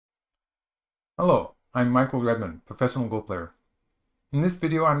Hello, I'm Michael Redmond, professional Go player. In this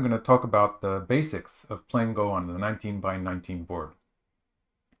video, I'm going to talk about the basics of playing Go on the 19 by 19 board.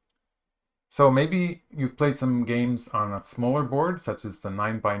 So maybe you've played some games on a smaller board, such as the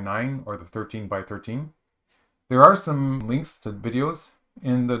 9 by 9 or the 13 by 13. There are some links to videos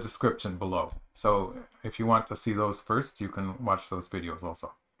in the description below. So if you want to see those first, you can watch those videos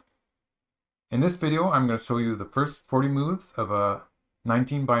also. In this video, I'm going to show you the first 40 moves of a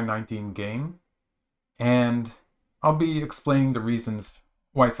 19 by 19 game. And I'll be explaining the reasons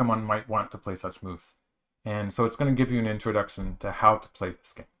why someone might want to play such moves. And so it's going to give you an introduction to how to play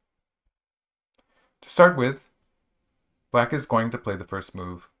this game. To start with, Black is going to play the first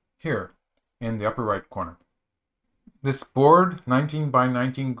move here in the upper right corner. This board, 19 by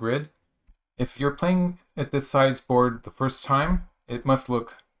 19 grid, if you're playing at this size board the first time, it must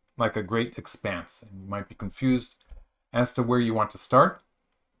look like a great expanse. And you might be confused as to where you want to start.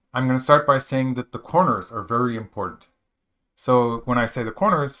 I'm going to start by saying that the corners are very important. So when I say the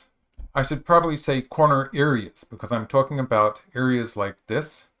corners, I should probably say corner areas, because I'm talking about areas like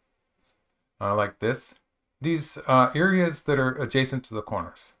this. These areas that are adjacent to the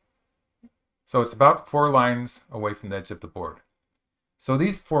corners. So it's about 4 lines away from the edge of the board. So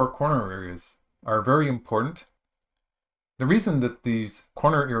these 4 corner areas are very important. The reason that these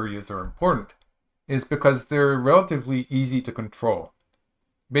corner areas are important is because they're relatively easy to control.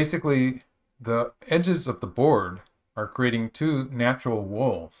 Basically, the edges of the board are creating 2 natural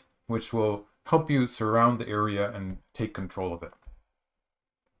walls, which will help you surround the area and take control of it.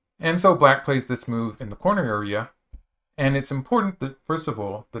 And so Black plays this move in the corner area, and it's important that, first of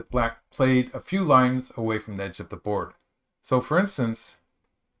all, that Black played a few lines away from the edge of the board. So for instance,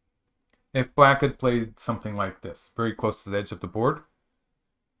 if Black had played something like this, very close to the edge of the board,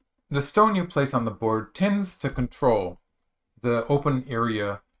 the stone you place on the board tends to control the open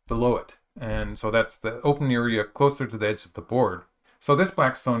area below it. And so that's the open area closer to the edge of the board. So this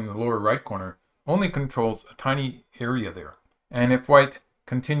Black stone in the lower right corner only controls a tiny area there. And if White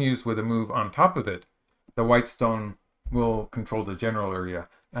continues with a move on top of it, the White stone will control the general area,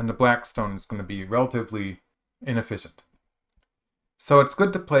 and the Black stone is going to be relatively inefficient. So it's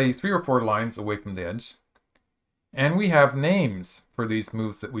good to play 3 or 4 lines away from the edge. And we have names for these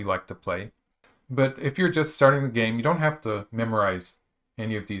moves that we like to play. But if you're just starting the game, you don't have to memorize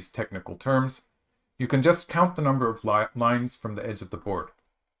any of these technical terms. You can just count the number of lines from the edge of the board.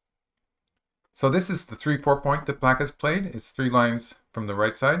 So this is the 3-4 point that Black has played. It's 3 lines from the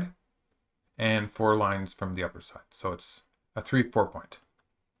right side and 4 lines from the upper side. So it's a 3-4 point.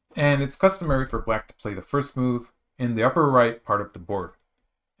 And it's customary for Black to play the first move in the upper right part of the board.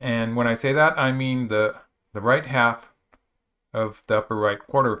 And when I say that, I mean the right half of the upper right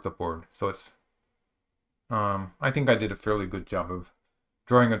quarter of the board. So it's I think I did a fairly good job of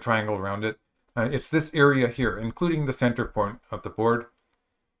drawing a triangle around it. It's this area here, including the center point of the board.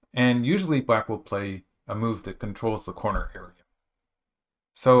 And usually Black will play a move that controls the corner area.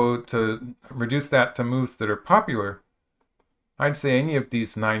 So to reduce that to moves that are popular, I'd say any of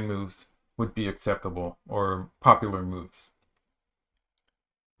these 9 moves would be acceptable or popular moves.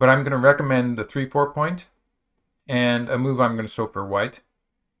 But I'm going to recommend the 3-4 point, and a move I'm going to show for White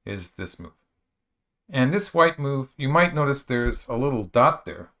is this move. And this White move, you might notice there's a little dot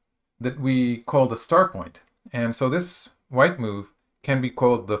there that we call the star point. And so this White move can be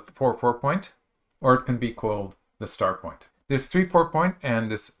called the 4-4 point, or it can be called the star point. This 3-4 point and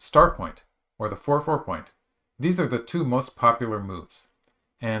this star point, or the 4-4 point, these are the 2 most popular moves.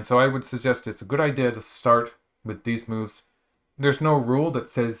 And so I would suggest it's a good idea to start with these moves. There's no rule that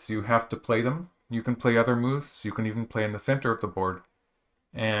says you have to play them. You can play other moves. You can even play in the center of the board.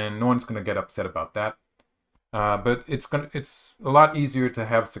 And no one's going to get upset about that. But it's a lot easier to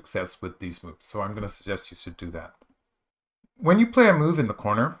have success with these moves. So I'm going to suggest you should do that. When you play a move in the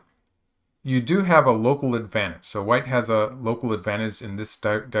corner, you do have a local advantage. So White has a local advantage in this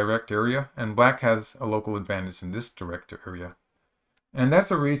direct area, and Black has a local advantage in this direct area. And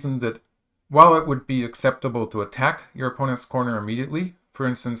that's a reason that while it would be acceptable to attack your opponent's corner immediately, for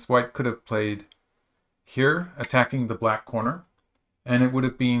instance, White could have played here, attacking the Black corner, and it would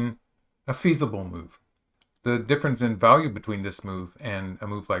have been a feasible move. The difference in value between this move and a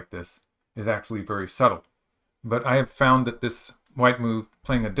move like this is actually very subtle. But I have found that this White move,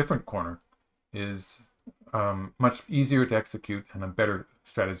 playing a different corner, is much easier to execute and a better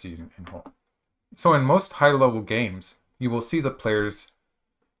strategy in whole. So in most high-level games, you will see the players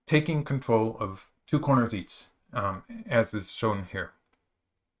taking control of 2 corners each, as is shown here.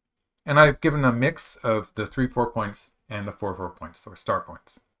 And I've given a mix of the 3-4 points and the 4-4 points, or star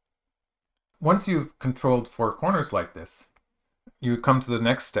points. Once you've controlled 4 corners like this, you come to the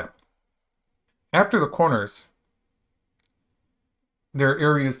next step. After the corners, there are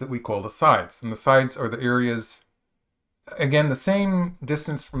areas that we call the sides. And the sides are the areas, again, the same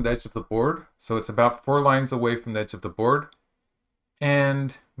distance from the edge of the board. So it's about 4 lines away from the edge of the board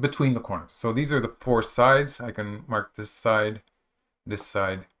and between the corners. So these are the 4 sides. I can mark this side, this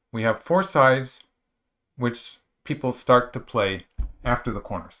side. We have 4 sides which people start to play after the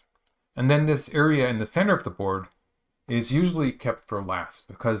corners. And then this area in the center of the board is usually kept for last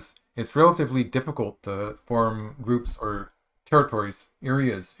because it's relatively difficult to form groups or territories,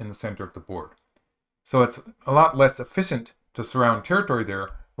 areas in the center of the board. So it's a lot less efficient to surround territory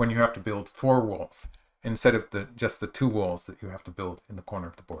there when you have to build 4 walls instead of just the 2 walls that you have to build in the corner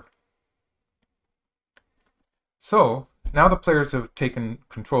of the board. So now the players have taken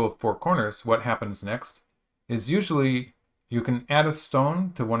control of 4 corners. What happens next is usually you can add a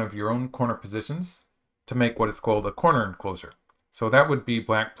stone to one of your own corner positions to make what is called a corner enclosure. So that would be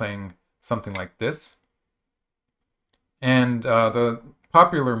black playing something like this. And the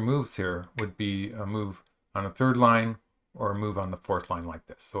popular moves here would be a move on a 3rd line or a move on the 4th line like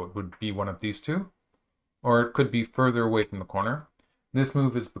this. So it would be one of these two, or it could be further away from the corner. This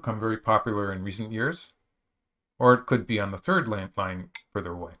move has become very popular in recent years, or it could be on the 3rd line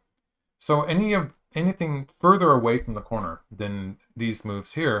further away. So anything further away from the corner than these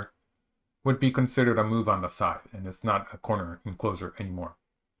moves here would be considered a move on the side, and it's not a corner enclosure anymore.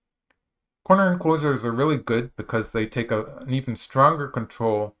 Corner enclosures are really good because they take an even stronger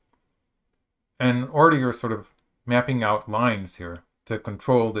control and already are sort of mapping out lines here to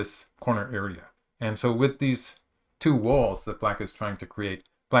control this corner area. And so with these 2 walls that black is trying to create,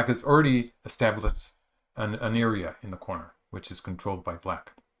 black has already established an area in the corner, which is controlled by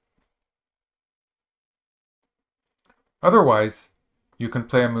black. Otherwise, you can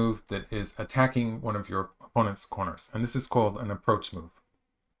play a move that is attacking one of your opponent's corners, and this is called an approach move.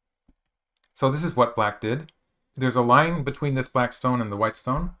 So this is what black did. There's a line between this black stone and the white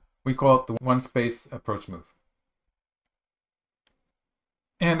stone. We call it the 1-space approach move.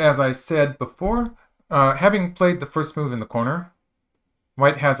 And as I said before, having played the first move in the corner,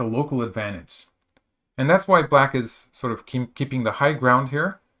 white has a local advantage. And that's why black is sort of keeping the high ground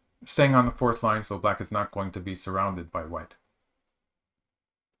here, staying on the 4th line, so black is not going to be surrounded by white.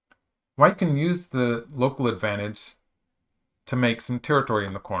 White can use the local advantage to make some territory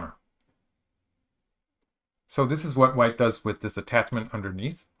in the corner. So this is what white does with this attachment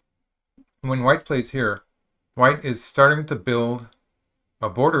underneath. When white plays here, white is starting to build a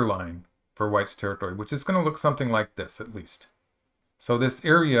borderline for white's territory, which is going to look something like this at least. So this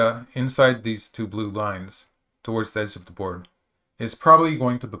area inside these 2 blue lines towards the edge of the board is probably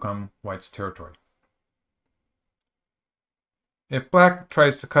going to become white's territory. If black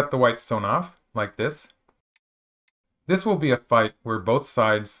tries to cut the white stone off, like this, this will be a fight where both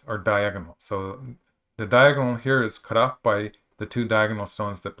sides are diagonal. So the diagonal here is cut off by the 2 diagonal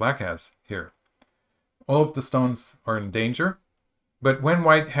stones that black has here. All of the stones are in danger, but when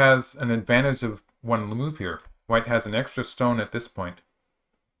white has an advantage of one move here, white has an extra stone at this point,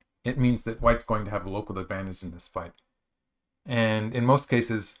 it means that white's going to have a local advantage in this fight. And in most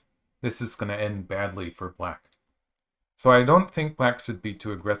cases, this is going to end badly for black. So I don't think black should be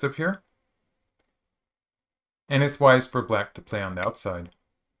too aggressive here. And it's wise for black to play on the outside.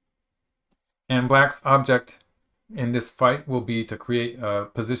 And black's object in this fight will be to create a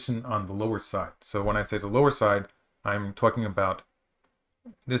position on the lower side. So when I say the lower side, I'm talking about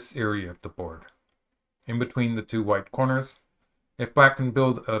this area of the board, in between the 2 white corners. If black can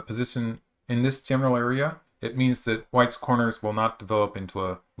build a position in this general area, it means that white's corners will not develop into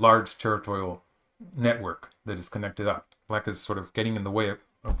a large territorial network that is connected up. Black is sort of getting in the way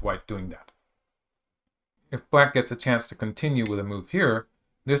of white doing that. If black gets a chance to continue with a move here,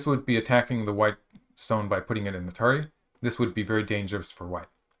 this would be attacking the white stone by putting it in the target. This would be very dangerous for white.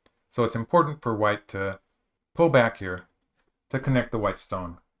 So it's important for white to pull back here to connect the white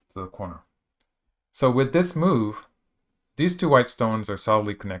stone to the corner. So with this move, these 2 white stones are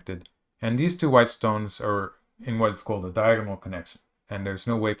solidly connected, and these 2 white stones are in what is called a diagonal connection, and there's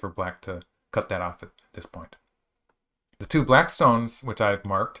no way for black to cut that off at this point. The 2 black stones, which I've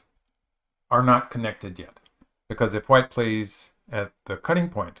marked, are not connected yet, because if white plays at the cutting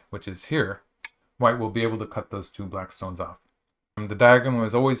point, which is here, white will be able to cut those 2 black stones off. The diagonal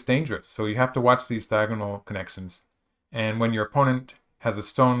is always dangerous, so you have to watch these diagonal connections. And when your opponent has a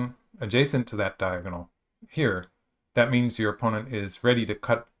stone adjacent to that diagonal here, that means your opponent is ready to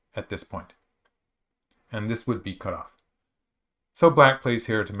cut at this point. And this would be cut off. So black plays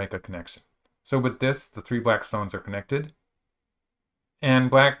here to make a connection. So with this, the 3 black stones are connected. And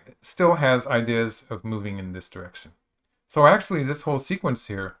black still has ideas of moving in this direction. So actually, this whole sequence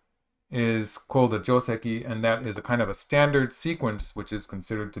here is called a joseki, and that is a kind of a standard sequence, which is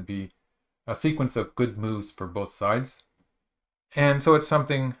considered to be a sequence of good moves for both sides. And so it's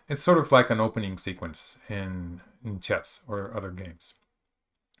sort of like an opening sequence in chess or other games.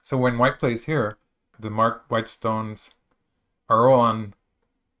 So when white plays here, the marked white stones are all on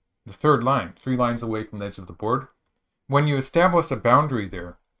the third line, 3 lines away from the edge of the board. When you establish a boundary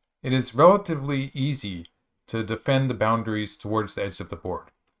there, it is relatively easy to defend the boundaries towards the edge of the board.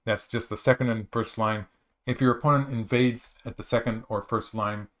 That's just the second and first line. If your opponent invades at the second or first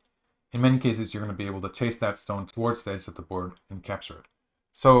line, in many cases you're going to be able to chase that stone towards the edge of the board and capture it.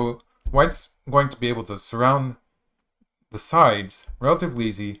 So white's going to be able to surround the sides relatively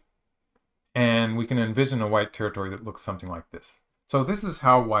easy, and we can envision a white territory that looks something like this. So this is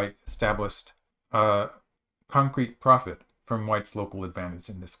how white established a concrete profit from white's local advantage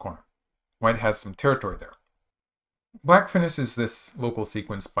in this corner. White has some territory there. Black finishes this local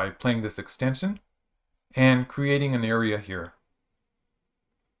sequence by playing this extension and creating an area here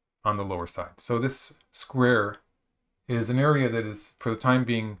on the lower side. So this square is an area that is, for the time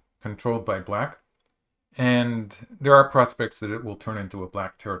being, controlled by black, and there are prospects that it will turn into a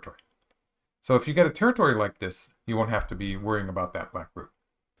black territory. So if you get a territory like this, you won't have to be worrying about that black group.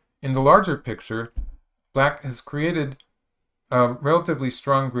 In the larger picture, black has created a relatively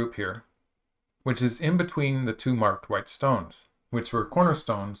strong group here, which is in between the 2 marked white stones, which were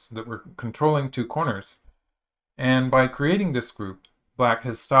cornerstones that were controlling 2 corners. And by creating this group, black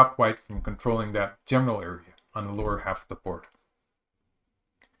has stopped white from controlling that general area on the lower half of the board.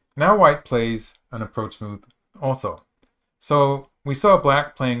 Now white plays an approach move also. So we saw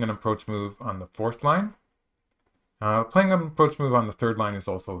black playing an approach move on the 4th line. Playing an approach move on the 3rd line is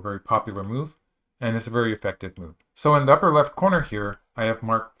also a very popular move, and it's a very effective move. So in the upper left corner here, I have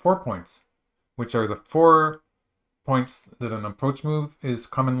marked 4 points, which are the 4 points that an approach move is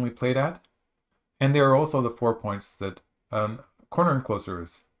commonly played at, and they are also the 4 points that a corner enclosure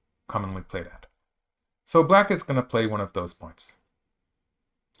is commonly played at. So black is going to play one of those points.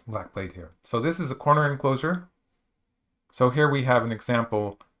 Black played here. So this is a corner enclosure. So here we have an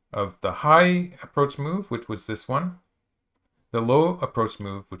example of the high approach move, which was this one, the low approach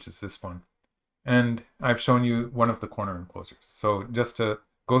move, which is this one, and I've shown you one of the corner enclosures. So just to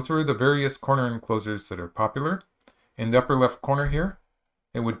go through the various corner enclosures that are popular, in the upper left corner here,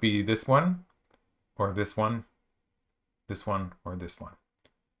 it would be this one, or this one, this one, or this one.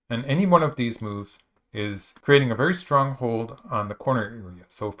 And any one of these moves is creating a very strong hold on the corner area.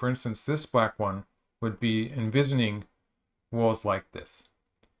 So for instance, this black one would be envisioning walls like this.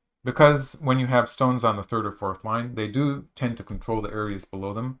 Because when you have stones on the 3rd or 4th line, they do tend to control the areas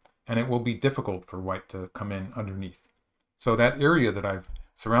below them, and it will be difficult for white to come in underneath. So that area that I've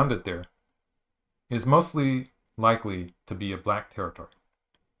surrounded there is mostly likely to be a black territory.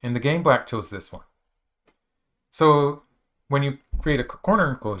 In the game, black chose this one. So when you create a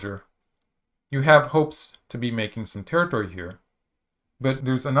corner enclosure, you have hopes to be making some territory here. But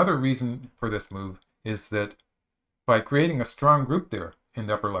there's another reason for this move, is that by creating a strong group there in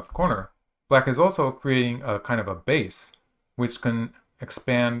the upper left corner, black is also creating a kind of a base which can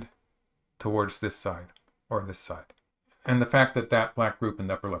expand towards this side or this side. And the fact that that black group in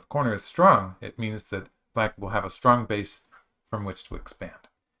the upper left corner is strong, it means that black will have a strong base from which to expand.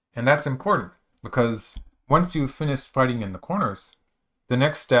 And that's important because once you've finished fighting in the corners, the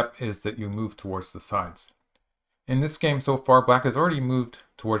next step is that you move towards the sides. In this game so far, black has already moved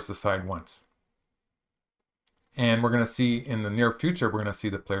towards the side once. And we're going to see in the near future, we're going to see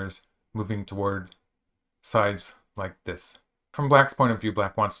the players moving toward sides like this. From black's point of view,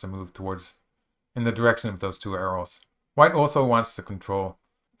 black wants to move towards in the direction of those 2 arrows. White also wants to control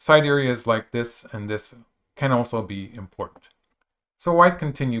side areas like this, and this can also be important. So white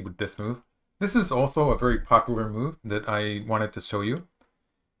continued with this move. This is also a very popular move that I wanted to show you.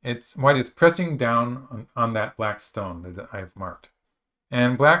 White is pressing down on that black stone that I've marked.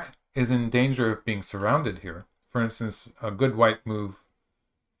 And black is in danger of being surrounded here. For instance, a good white move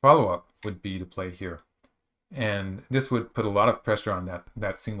follow-up would be to play here. And this would put a lot of pressure on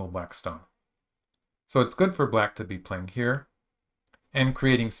that single black stone. So it's good for black to be playing here and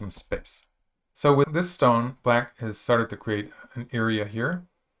creating some space. So with this stone, black has started to create an area here.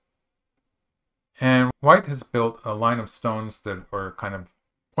 And white has built a line of stones that are kind of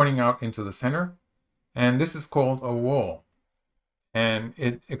pointing out into the center. And this is called a wall. And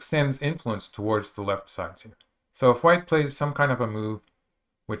it extends influence towards the left sides here. So if white plays some kind of a move,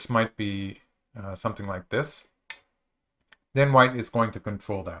 which might be something like this, then white is going to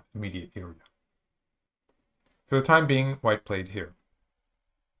control that immediate area. For the time being, white played here.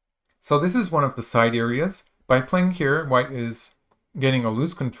 So this is one of the side areas. By playing here, white is getting a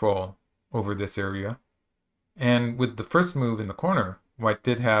loose control over this area. And with the first move in the corner, white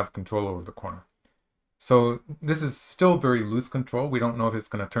did have control over the corner. So this is still very loose control. We don't know if it's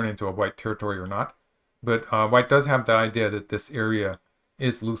going to turn into a white territory or not. But white does have the idea that this area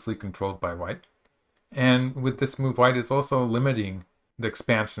is loosely controlled by white. And with this move, white is also limiting the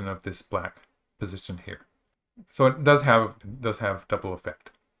expansion of this black position here. So it does have double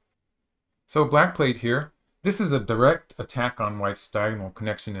effect. So black played here. This is a direct attack on white's diagonal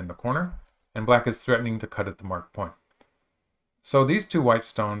connection in the corner, and black is threatening to cut at the marked point. So these two white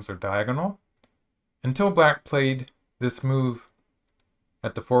stones are diagonal. Until black played this move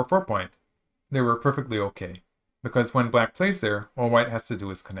at the 4-4 point, they were perfectly okay, because when black plays there, all white has to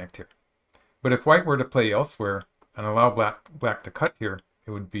do is connect here. But if white were to play elsewhere and allow black to cut here,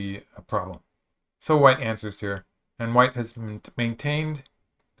 it would be a problem. So white answers here, and white has maintained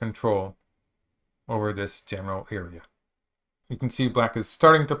control over this general area. You can see black is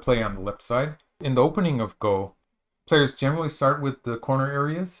starting to play on the left side. In the opening of Go, players generally start with the corner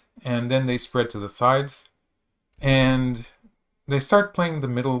areas, and then they spread to the sides, and they start playing the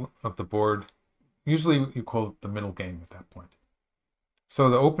middle of the board. Usually you call it the middle game at that point. So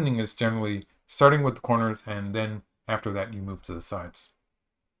the opening is generally starting with the corners, and then after that you move to the sides.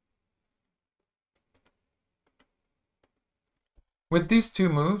 With these two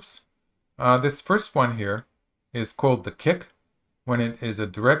moves, this first one here is called the kick, when it is a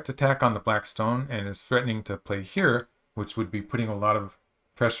direct attack on the black stone and is threatening to play here, which would be putting a lot of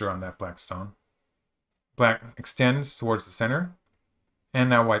pressure on that black stone. Black extends towards the center, and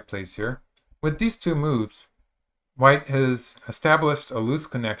now white plays here. With these two moves, white has established a loose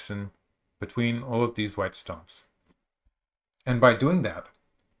connection between all of these white stones. And by doing that,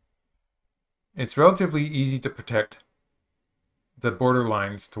 it's relatively easy to protect the border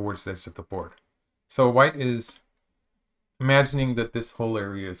lines towards the edge of the board. So white is imagining that this whole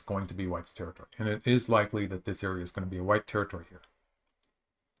area is going to be white's territory, and it is likely that this area is going to be a white territory here.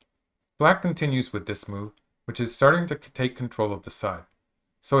 Black continues with this move, which is starting to take control of the side.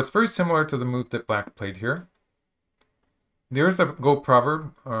 So it's very similar to the move that black played here. There is a Go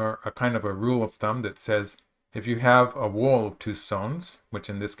proverb, or a kind of a rule of thumb, that says if you have a wall of two stones, which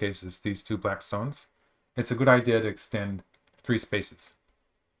in this case is these two black stones, it's a good idea to extend 3 spaces.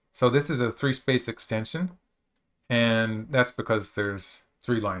 So this is a 3-space extension, and that's because there's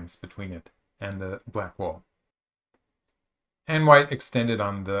 3 lines between it and the black wall. And white extended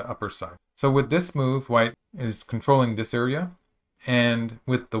on the upper side. So with this move, white is controlling this area, and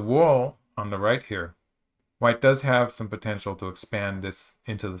with the wall on the right here, white does have some potential to expand this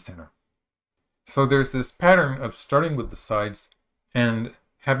into the center. So there's this pattern of starting with the sides and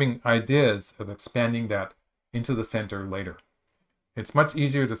having ideas of expanding that into the center later. It's much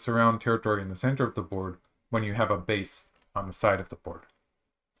easier to surround territory in the center of the board when you have a base on the side of the board.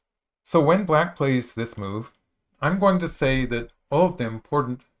 So when black plays this move, I'm going to say that all of the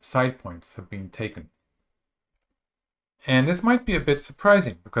important side points have been taken. And this might be a bit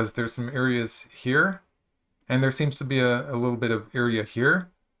surprising because there's some areas here, and there seems to be a little bit of area here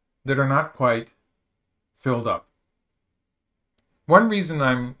that are not quite filled up. One reason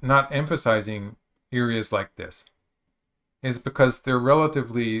I'm not emphasizing areas like this is because they're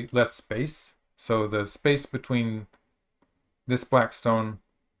relatively less space. So the space between this black stone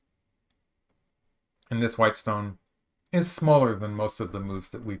and this white stone is smaller than most of the moves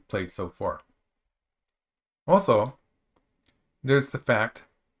that we've played so far. Also, there's the fact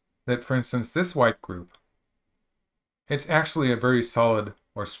that, for instance, this white group, it's actually a very solid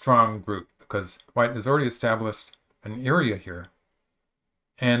or strong group because white has already established an area here,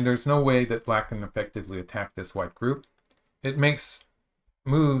 and there's no way that black can effectively attack this white group. It makes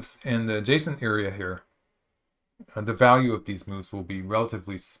moves in the adjacent area here, the value of these moves will be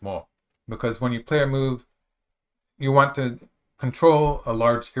relatively small, because when you play a move, you want to control a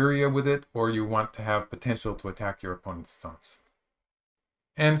large area with it, or you want to have potential to attack your opponent's stones.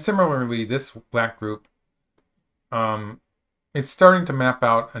 And similarly, this black group, it's starting to map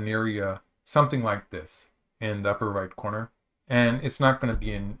out an area something like this in the upper right corner, and it's not going to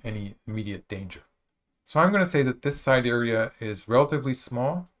be in any immediate danger. So I'm going to say that this side area is relatively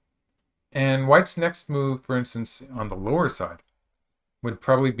small, and white's next move, for instance, on the lower side, would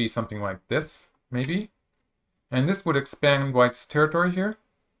probably be something like this, maybe. And this would expand white's territory here,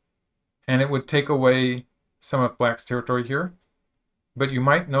 and it would take away some of black's territory here. But you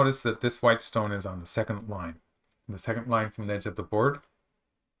might notice that this white stone is on the second line from the edge of the board.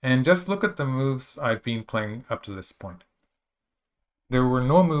 And just look at the moves I've been playing up to this point. There were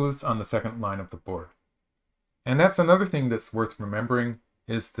no moves on the second line of the board. And that's another thing that's worth remembering,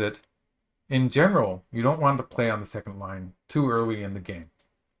 is that in general, you don't want to play on the second line too early in the game.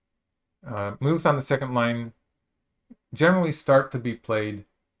 moves on the second line generally start to be played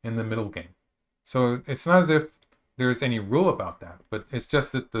in the middle game. So it's not as if there's any rule about that, but it's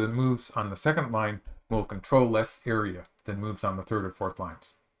just that the moves on the second line will control less area than moves on the third or fourth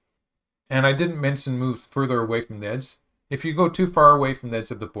lines. And I didn't mention moves further away from the edge. If you go too far away from the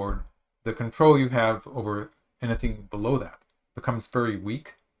edge of the board, the control you have over anything below that becomes very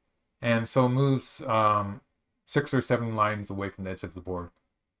weak. And so moves 6 or 7 lines away from the edge of the board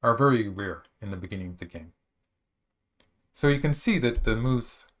are very rare in the beginning of the game. So you can see that the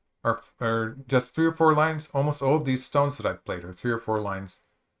moves are just 3 or 4 lines. Almost all of these stones that I've played are 3 or 4 lines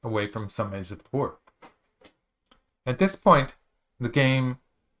away from some edge of the board. At this point, the game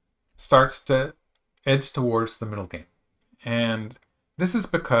starts to edge towards the middle game. And this is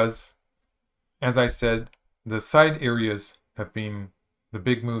because, as I said, the side areas have been, the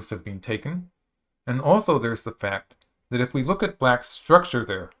big moves have been taken. And also there's the fact that if we look at Black's structure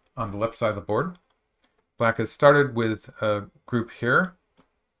there on the left side of the board, Black has started with a group here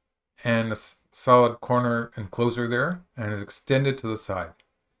and a solid corner enclosure there, and is extended to the side.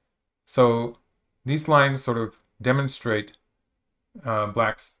 So these lines sort of demonstrate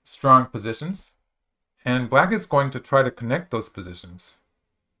Black's strong positions, and Black is going to try to connect those positions.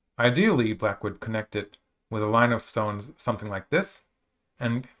 Ideally, Black would connect it with a line of stones, something like this,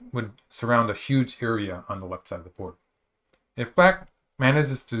 and would surround a huge area on the left side of the board. If Black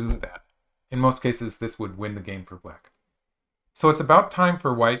manages to do that, in most cases this would win the game for Black. So it's about time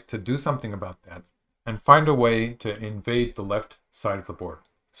for White to do something about that and find a way to invade the left side of the board.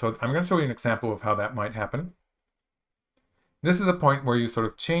 So I'm going to show you an example of how that might happen. This is a point where you sort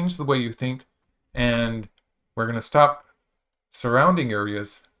of change the way you think, and we're going to stop surrounding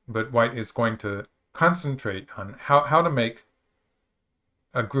areas, but White is going to concentrate on how to make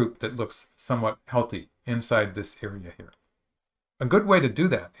a group that looks somewhat healthy inside this area here. A good way to do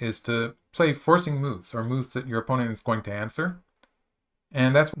that is to play forcing moves, or moves that your opponent is going to answer.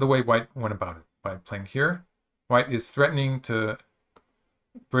 And that's the way White went about it. By playing here, White is threatening to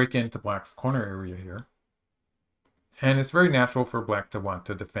break into Black's corner area here. And it's very natural for Black to want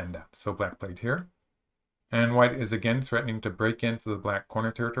to defend that. So Black played here. And White is again threatening to break into the Black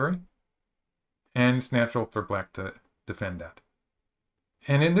corner territory. And it's natural for Black to defend that.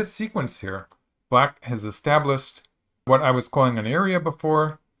 And in this sequence here, Black has established what I was calling an area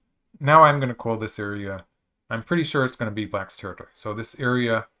before. Now I'm going to call this area, I'm pretty sure it's going to be Black's territory. So this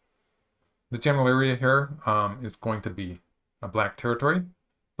area, the general area here, is going to be a Black territory.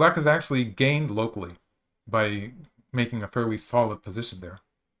 Black has actually gained locally by making a fairly solid position there.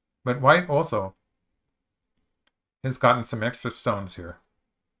 But White also has gotten some extra stones here,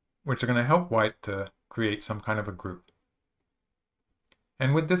 which are going to help White to create some kind of a group.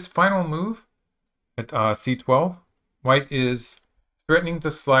 And with this final move at C12, White is threatening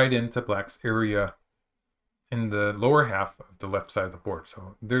to slide into Black's area in the lower half of the left side of the board.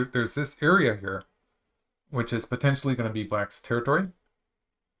 So there's this area here, which is potentially going to be Black's territory.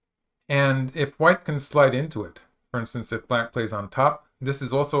 And if White can slide into it, for instance, if Black plays on top, this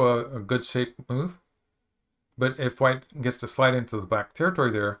is also a good shape move. But if White gets to slide into the Black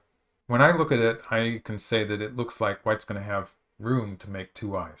territory there, when I look at it, I can say that it looks like White's going to have room to make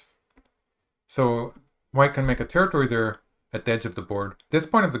 2 eyes. So White can make a territory there at the edge of the board. At this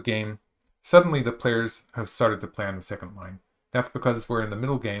point of the game, suddenly the players have started to play on the second line. That's because we're in the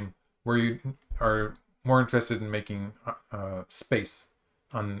middle game, where you are more interested in making space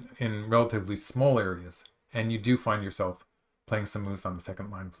in relatively small areas, and you do find yourself playing some moves on the second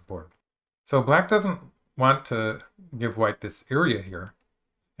line of the board. So Black doesn't want to give White this area here,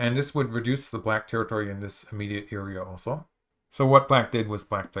 and this would reduce the Black territory in this immediate area also. So what Black did was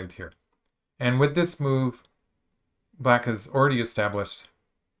Black played here. And with this move, Black has already established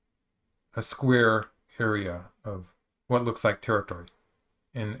a square area of what looks like territory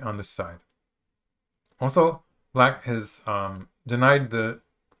on this side. Also, Black has denied the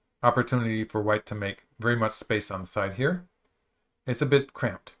opportunity for White to make very much space on the side here. It's a bit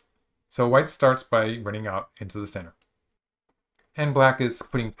cramped. So White starts by running out into the center. And Black is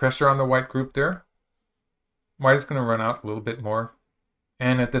putting pressure on the White group there. White is going to run out a little bit more.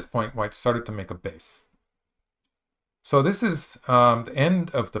 And at this point, White started to make a base. So this is the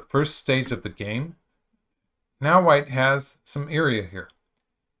end of the first stage of the game. Now White has some area here.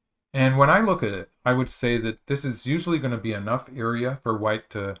 And when I look at it, I would say that this is usually going to be enough area for White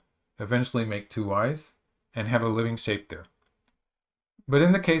to eventually make 2 eyes and have a living shape there. But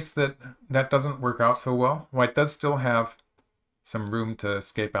in the case that that doesn't work out so well, White does still have some room to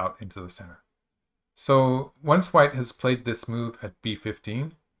escape out into the center. So once White has played this move at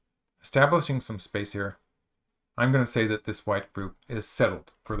B15, establishing some space here, I'm going to say that this white group is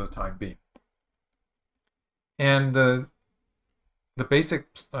settled for the time being. And the basic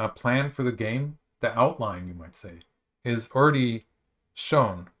plan for the game, the outline, you might say, is already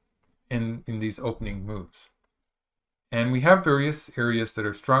shown in these opening moves. And we have various areas that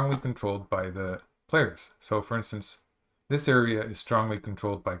are strongly controlled by the players. So for instance, this area is strongly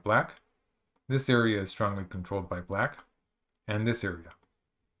controlled by black. This area is strongly controlled by black. And this area.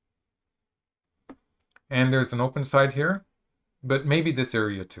 And there's an open side here, but maybe this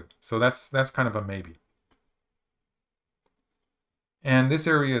area too. So that's kind of a maybe. And this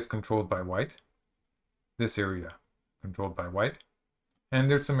area is controlled by white. This area controlled by white. And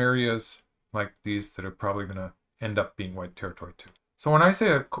there's some areas like these that are probably going to end up being white territory too. So when I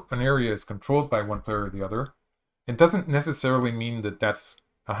say an area is controlled by one player or the other, it doesn't necessarily mean that that's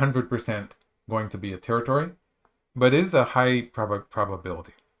 100% going to be a territory, but it is a high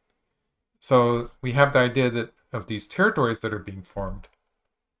probability. So we have the idea that of these territories that are being formed.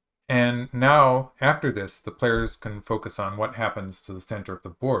 And now, after this, the players can focus on what happens to the center of the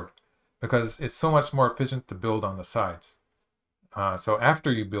board, because it's so much more efficient to build on the sides. So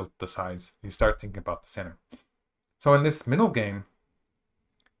after you build the sides, you start thinking about the center. So in this middle game,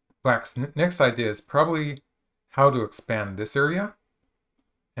 Black's next idea is probably how to expand this area,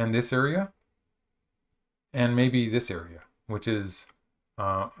 and maybe this area, which is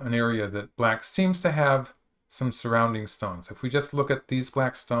an area that Black seems to have some surrounding stones. If we just look at these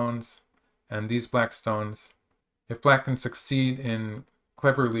black stones and these black stones, if Black can succeed in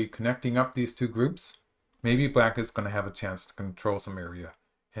cleverly connecting up these two groups, maybe Black is going to have a chance to control some area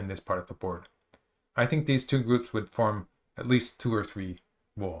in this part of the board. I think these two groups would form at least 2 or 3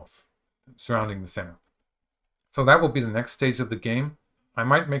 walls surrounding the center. So that will be the next stage of the game. I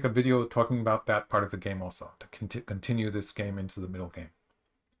might make a video talking about that part of the game also, to continue this game into the middle game.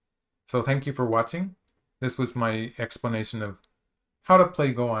 So thank you for watching. This was my explanation of how to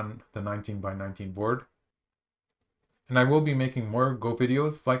play Go on the 19x19 board. And I will be making more Go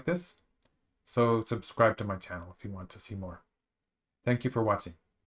videos like this, so subscribe to my channel if you want to see more. Thank you for watching.